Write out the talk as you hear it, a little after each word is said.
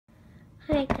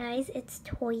Hi guys, it's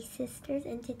Toy Sisters,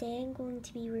 and today I'm going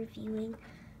to be reviewing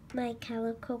my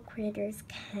Calico Critters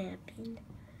cabin.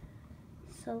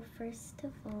 So first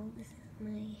of all, this is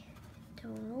my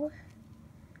doll.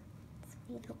 It's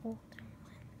me, the older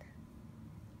one.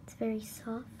 It's very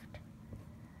soft.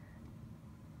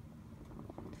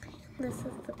 This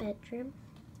is the bedroom.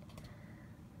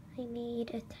 I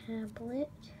made a tablet.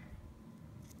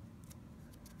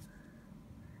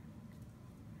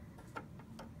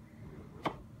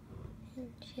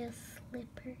 And she has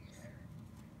slippers.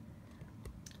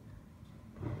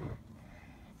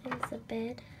 There's a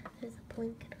bed. There's a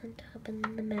blanket on top and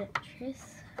the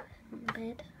mattress on the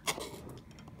bed.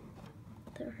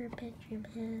 Her bedroom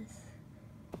has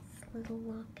this little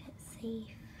locket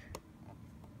safe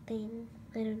thing.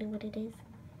 I don't know what it is.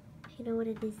 If you know what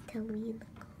it is, tell me in the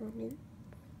comments.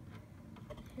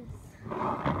 There's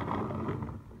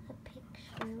a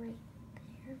picture right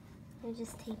there. I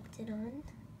just taped it on.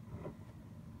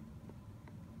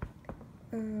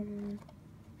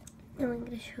 Now I'm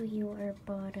going to show you our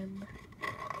bottom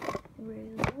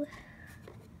row.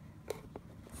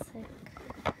 Sec.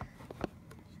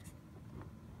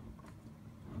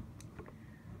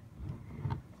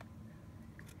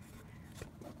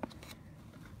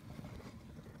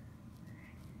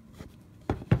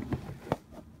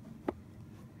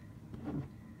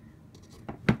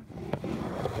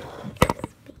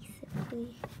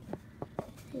 Basically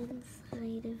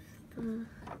inside of the,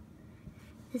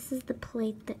 this is the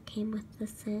plate that came with the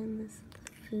set, and this is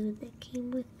the food that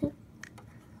came with it.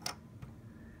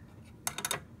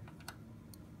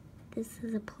 This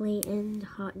is a plate and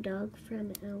hot dog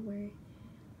from our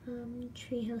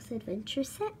Treehouse Adventure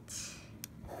set.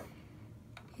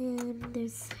 And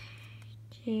there's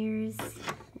chairs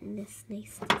and this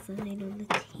nice design on the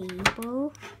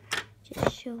table.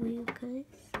 Just show you guys.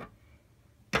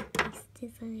 Nice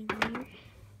design there.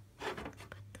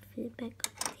 Put the food back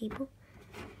on the table.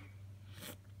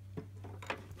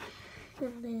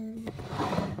 And then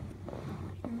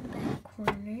in the back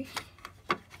corner,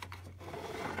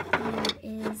 there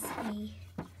is a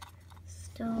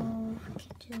stove,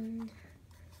 kitchen.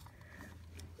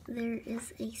 There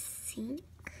is a sink,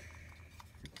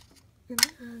 an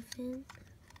oven.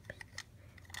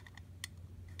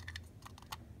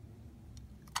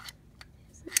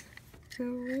 There's a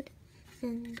wood,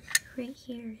 and right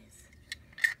here is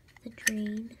the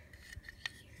drain.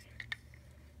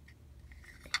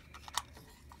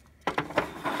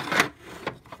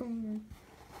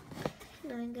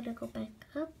 Now I'm gonna go back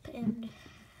up and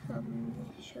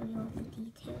show you all the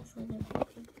details on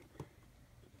everything.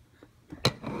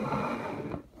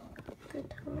 The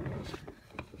top.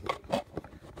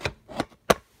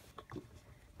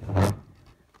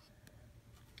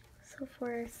 So for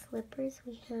our slippers,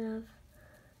 we have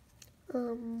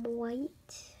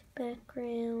white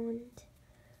background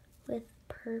with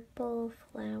purple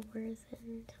flowers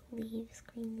and leaves,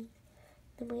 green leaves.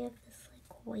 Then we have this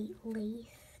like white lace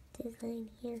design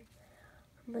here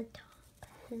on the top,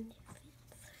 and it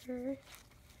fits her.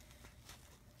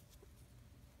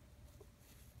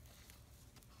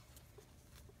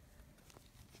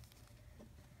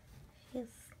 She has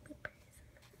slippers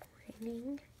in the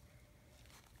morning.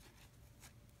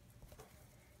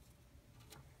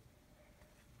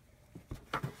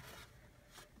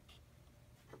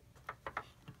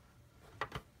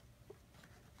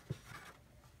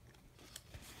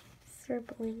 Her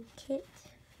blanket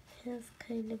has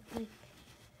kind of like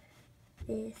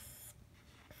this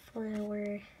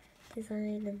flower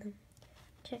design and then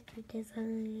checker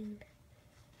design,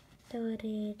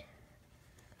 dotted,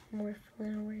 more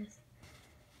flowers.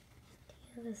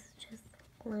 Yeah, this is just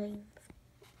lines.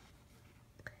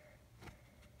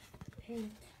 Very nice.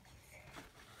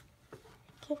 I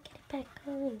can't get it back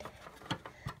on.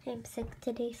 I'm sick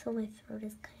today, so my throat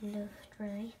is kind of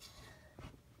dry.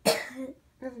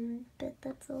 But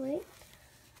that's alright.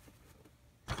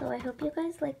 So I hope you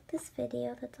guys liked this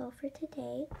video. That's all for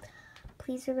today.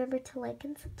 Please remember to like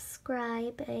and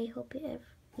subscribe. I hope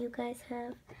you guys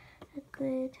have a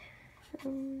good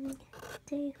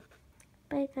day.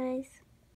 Bye guys.